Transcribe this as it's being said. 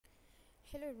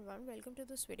Hello everyone, welcome to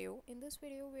this video. In this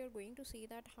video we are going to see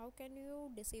that how can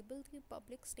you disable the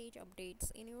public stage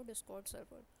updates in your Discord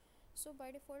server. So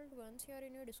by default, once you are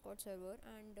in your Discord server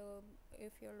and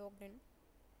if you're logged in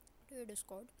to your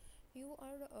Discord, you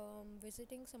are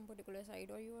visiting some particular site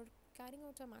or you are carrying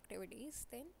out some activities,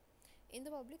 then in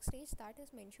the public stage that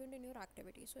is mentioned in your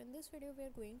activity. So in this video we are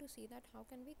going to see that how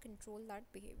can we control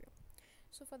that behavior.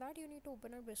 So for that you need to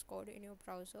open up Discord in your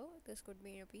browser. This could be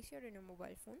in your PC or in your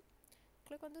mobile phone.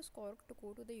 Click on this cork to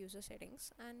go to the user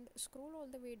settings and scroll all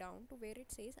the way down to where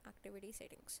it says activity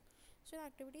settings. So in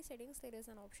activity settings there is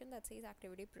an option that says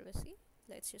activity privacy.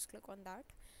 Let's just click on that.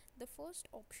 The first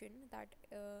option that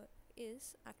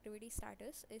is activity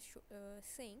status is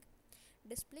saying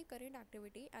display current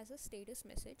activity as a status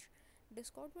message.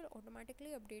 Discord will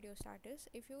automatically update your status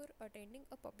if you're attending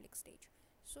a public stage,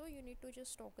 so you need to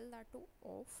just toggle that to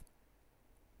off.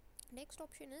 Next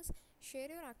option is share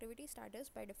your activity status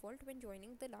by default when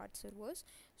joining the large servers.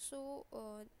 So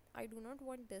I do not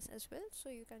want this as well, so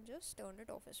you can just turn it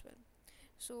off as well.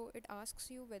 So it asks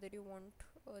you whether you want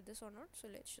this or not, so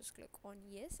let's just click on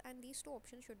yes, and these two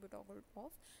options should be toggled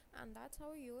off, and that's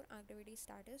how your activity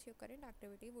status, your current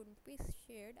activity, wouldn't be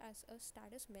shared as a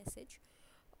status message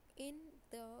in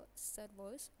the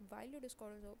servers while your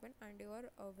Discord is open and you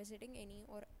are visiting any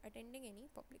or attending any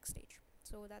public stage.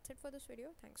 So that's it for this video.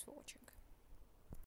 Thanks for watching.